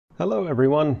Hello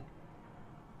everyone,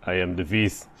 I am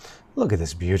Devith. Look at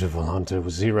this beautiful hunter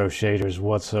with zero shaders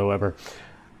whatsoever.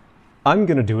 I'm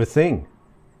gonna do a thing.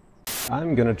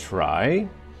 I'm gonna try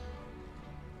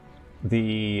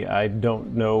the I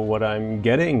don't know what I'm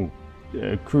getting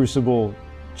crucible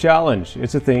challenge.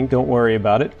 It's a thing, don't worry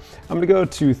about it. I'm gonna go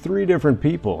to 3 different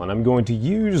people and I'm going to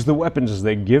use the weapons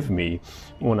they give me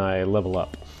when I level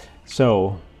up.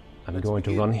 So I'm going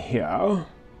to run here.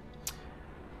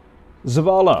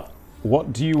 Zavala,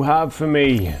 what do you have for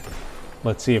me?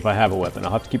 Let's see if I have a weapon.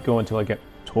 I'll have to keep going until I get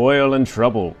Toil and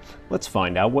Trouble. Let's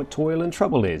find out what Toil and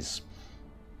Trouble is.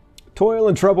 Toil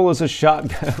and Trouble is a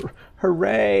shotgun.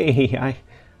 Hooray! I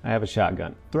have a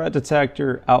shotgun. Threat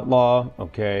detector, outlaw.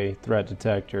 Okay, threat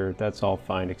detector. That's all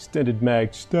fine. Extended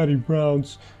mag, steady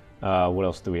rounds. What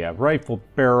else do we have? Rifle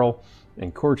barrel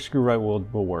and corkscrew. Right, we'll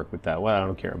work with that. Well, I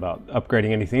don't care about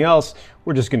upgrading anything else.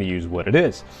 We're just going to use what it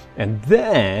is. And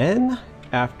then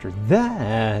after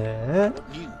that,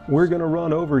 we're going to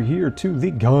run over here to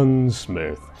the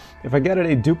gunsmith. If I get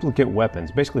any duplicate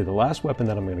weapons, basically the last weapon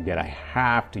that I'm going to get, I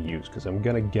have to use because I'm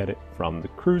going to get it from the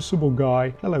crucible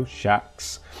guy. Hello,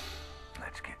 Shax.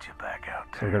 Let's get you back out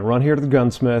there. So we're going to run here to the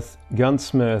gunsmith.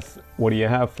 Gunsmith, what do you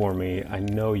have for me? I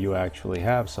know you actually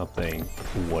have something.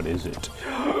 What is it?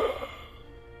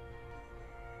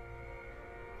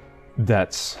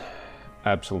 That's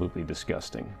absolutely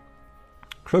disgusting.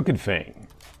 Crooked Fang.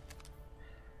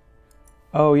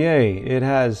 Oh yay, it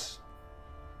has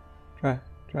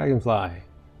dragonfly.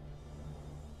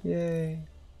 Yay.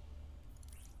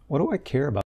 What do I care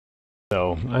about?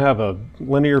 So, I have a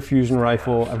linear fusion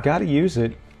rifle. I've got to use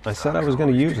it. I said I was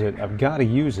going to use it. I've got to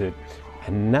use it.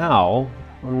 And now,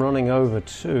 I'm running over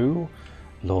to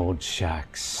Lord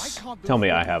Shax. Tell me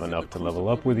I have enough to level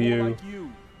up with you.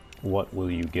 What will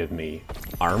you give me?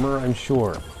 Armor, I'm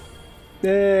sure.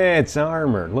 It's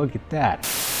armor. Look at that.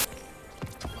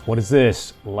 What is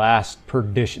this? Last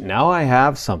perdition. Now I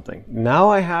have something. Now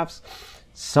I have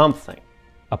something.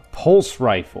 A pulse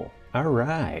rifle. All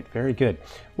right. Very good.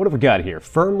 What have we got here?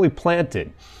 Firmly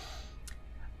planted.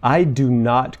 I do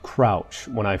not crouch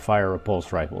when I fire a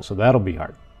pulse rifle, so that'll be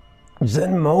hard.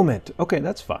 Zen moment. Okay,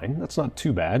 that's fine. That's not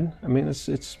too bad. I mean, it's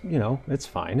you know, it's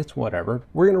fine. It's whatever.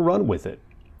 We're going to run with it.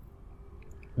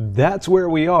 That's where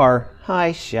we are.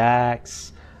 Hi,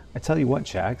 Shax. I tell you what,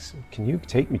 Shax, can you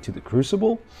take me to the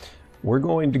crucible? We're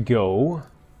going to go.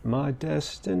 My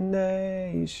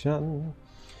destination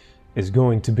is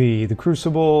going to be the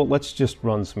crucible. Let's just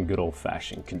run some good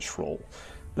old-fashioned control.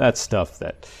 That's stuff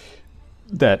that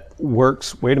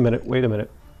works. Wait a minute. Wait a minute.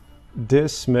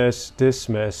 Dismiss,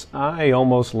 dismiss. I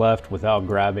almost left without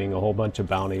grabbing a whole bunch of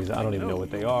bounties. I don't even know what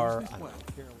they are.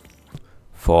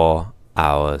 4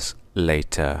 hours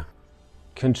later.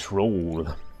 Control.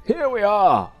 Here we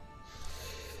are.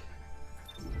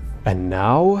 And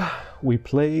now we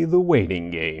play the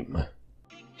waiting game.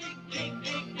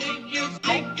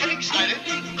 Don't get excited.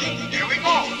 Here we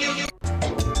go.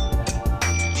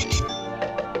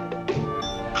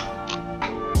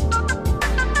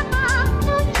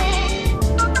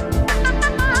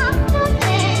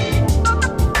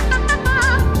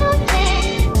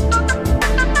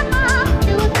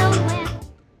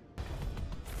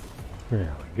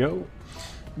 There we go.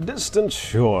 Distant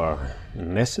shore.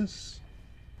 Nessus?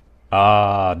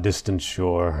 Ah, distant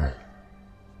shore.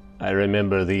 I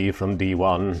remember thee from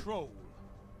D1.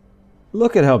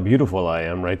 Look at how beautiful I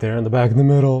am right there in the back in the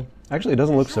middle. Actually, it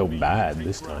doesn't look so bad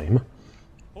this time.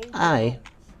 Aye.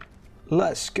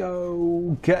 Let's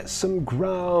go get some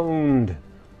ground.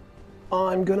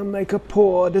 I'm gonna make a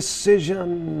poor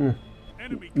decision.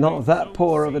 Not that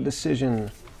poor of a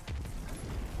decision.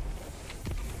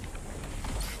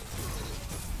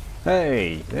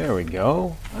 Hey, there we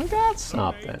go. I got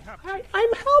something.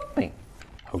 I'm helping.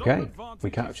 Okay,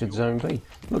 we captured Zone B.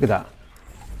 Look at that.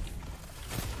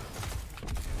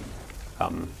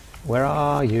 Where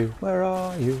are you? Where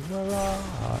are you? Where are you?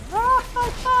 Ah,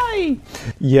 hi!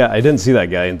 Yeah, I didn't see that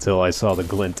guy until I saw the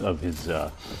glint of his,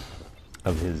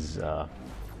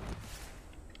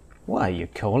 what do you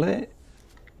call it?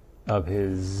 Of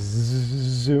his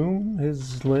zoom,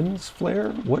 his lens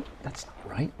flare. What? That's not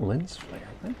right. Lens flare.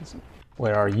 That isn't.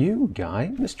 Where are you,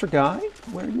 guy? Mr. Guy?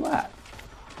 Where are you at?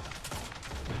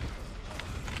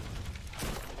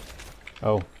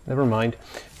 Oh, never mind.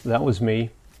 That was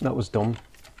me. That was dumb.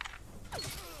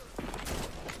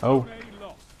 Oh.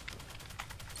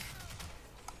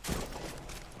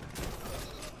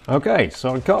 Okay,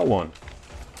 so I caught one.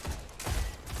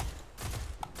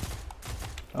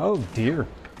 Oh dear.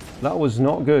 That was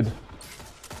not good.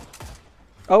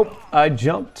 Oh, I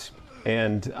jumped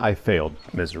and I failed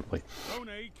miserably.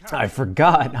 I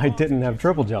forgot I didn't have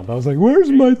triple jump. I was like, where's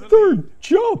my third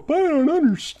jump? I don't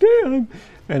understand.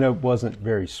 And it wasn't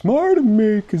very smart of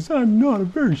me because I'm not a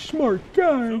very smart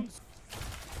guy.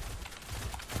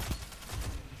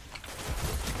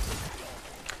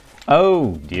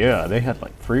 Oh, yeah, they had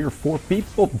like 3 or 4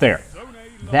 people there.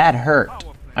 That hurt.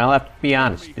 I'll have to be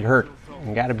honest. It hurt.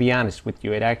 I gotta be honest with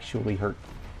you. It actually hurt.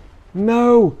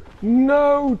 No!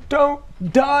 No! Don't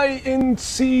die in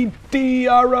CD!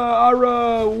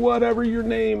 Ara! Whatever your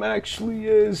name actually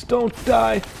is. Don't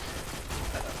die.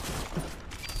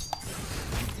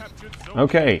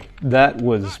 Okay, that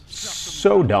was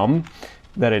so dumb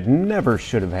that it never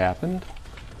should have happened.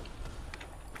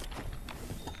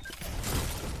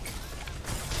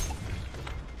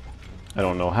 I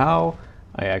don't know how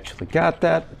I actually got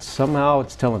that, but somehow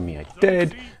it's telling me I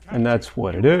did, and that's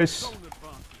what it is.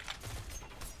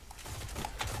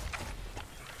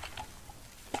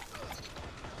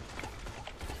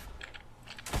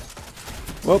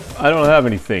 Well, I don't have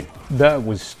anything. That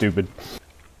was stupid.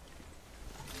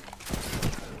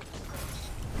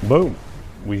 Boom.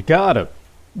 We got him.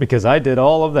 Because I did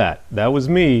all of that. That was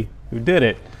me who did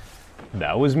it.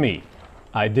 That was me.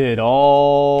 I did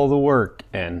all the work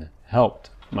and helped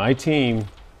my team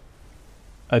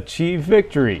achieve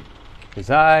victory. Because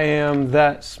I am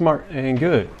that smart and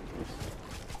good.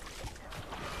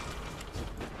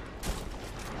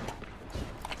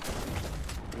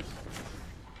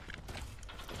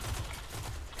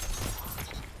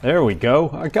 There we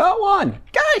go. I got one!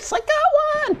 Guys, I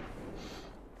got one!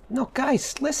 No,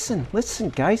 guys, listen,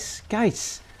 guys.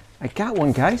 Guys, I got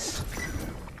one, guys.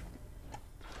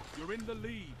 You're in the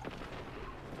lead.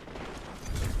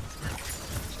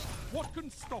 What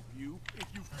can stop you if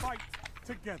you fight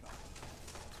together?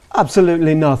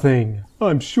 Absolutely nothing.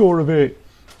 I'm sure of it.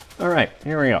 All right,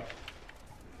 here we go.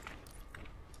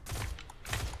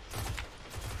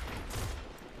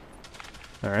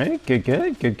 All right,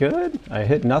 good. I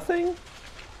hit nothing.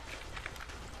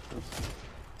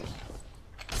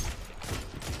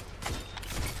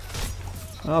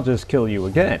 I'll just kill you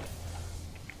again.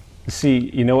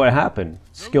 See, you know what happened?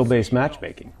 Skill-based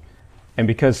matchmaking. And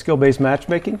because skill-based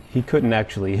matchmaking, he couldn't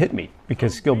actually hit me.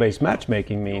 Because skill-based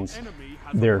matchmaking means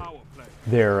they're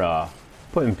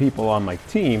putting people on my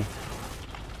team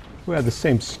who have the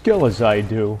same skill as I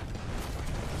do,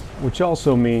 which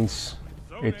also means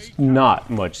it's not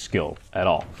much skill at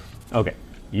all. Okay,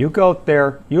 you go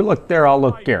there, you look there, I'll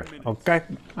look there. Okay,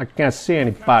 I can't see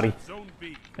anybody.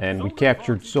 And we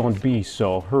captured Zone B,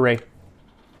 so hooray.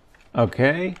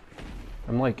 Okay,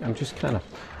 I'm just kind of...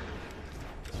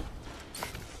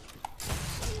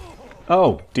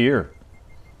 Oh dear.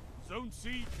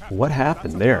 What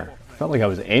happened there? Felt like I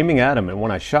was aiming at him, and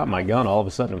when I shot my gun, all of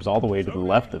a sudden it was all the way to the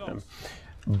left of him.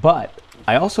 But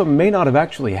I also may not have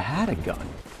actually had a gun.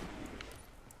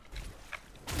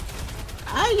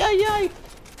 Ay.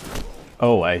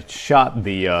 Oh, I shot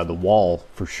the wall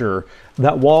for sure.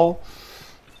 That wall,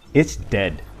 it's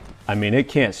dead. I mean, it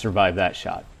can't survive that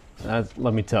shot.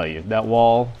 Let me tell you, that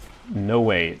wall, no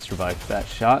way it survived that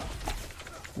shot.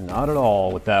 Not at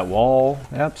all with that wall.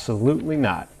 Absolutely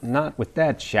not. Not with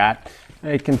that shot.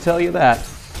 I can tell you that.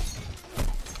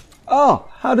 Oh,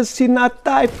 how does he not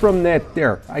die from that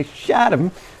there? I shot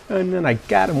him, and then I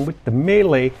got him with the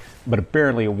melee, but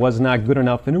apparently it was not good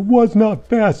enough, and it was not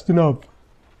fast enough.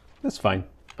 That's fine.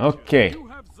 Okay. You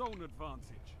have zone advantage.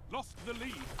 Lost the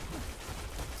lead.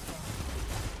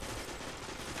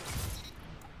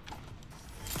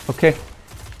 Okay.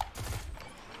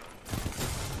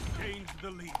 Gained the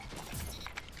lead.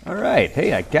 All right.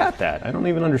 Hey, I got that. I don't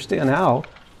even understand how,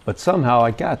 but somehow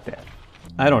I got that.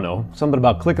 I don't know. Something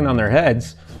about clicking on their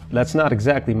heads. That's not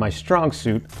exactly my strong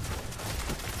suit.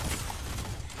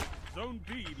 Zone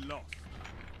B lost.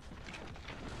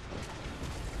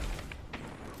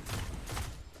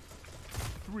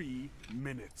 Three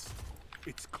minutes.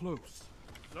 It's close.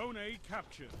 Zone A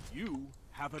captured. You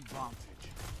have advantage.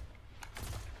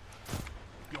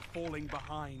 You're falling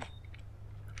behind.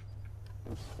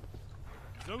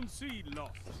 Zone C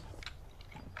lost.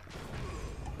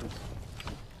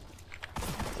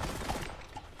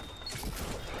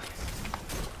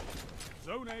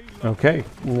 Zone A lost. Okay.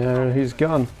 He's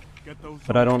gone, Get those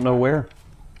but I don't know where.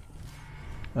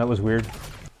 That was weird.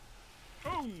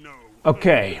 Oh no.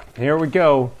 Okay, here we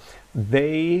go.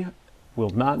 They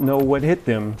will not know what hit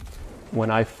them when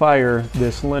I fire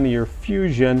this linear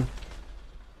fusion.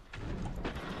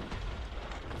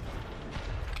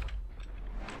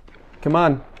 Come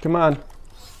on, come on.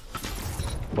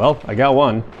 Well, I got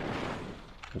one.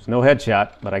 There's no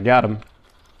headshot, but I got him.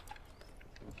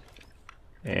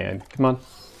 And come on.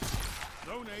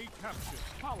 Zone A captured.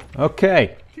 Power.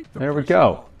 Okay, Keep the There we pressure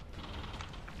go. on.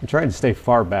 I'm trying to stay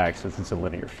far back since it's a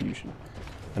linear fusion.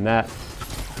 And that...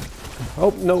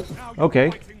 Oh, no. Now you're Okay.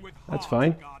 fighting with That's heart,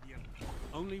 fine. Guardian.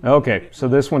 Only Okay, so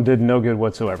this one did no good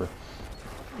whatsoever.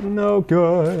 No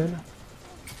good.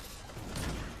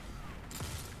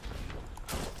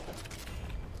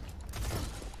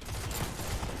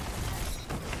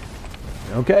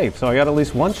 Okay, so I got at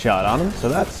least one shot on him, so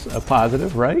that's a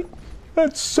positive, right?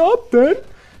 That's something.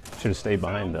 Should have stayed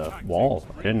behind the wall.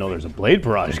 I didn't know there's a blade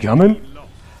barrage coming.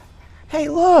 Hey,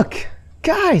 look!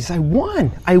 Guys, I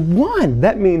won! I won!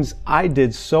 That means I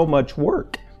did so much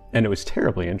work. And it was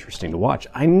terribly interesting to watch.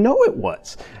 I know it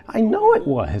was. I know it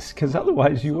was, because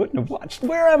otherwise you wouldn't have watched.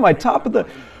 Where am I? Top of the...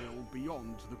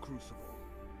 beyond the crucible.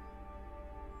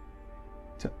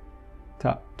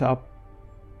 Top.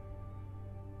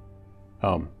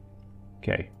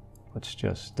 Okay. Let's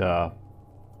just,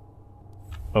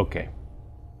 okay.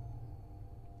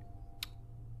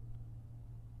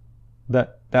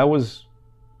 That was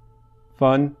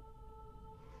fun.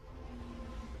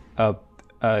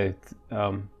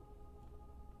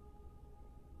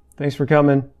 Thanks for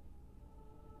coming.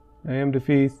 I am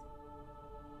Defeat.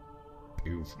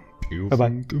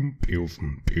 Bye-bye.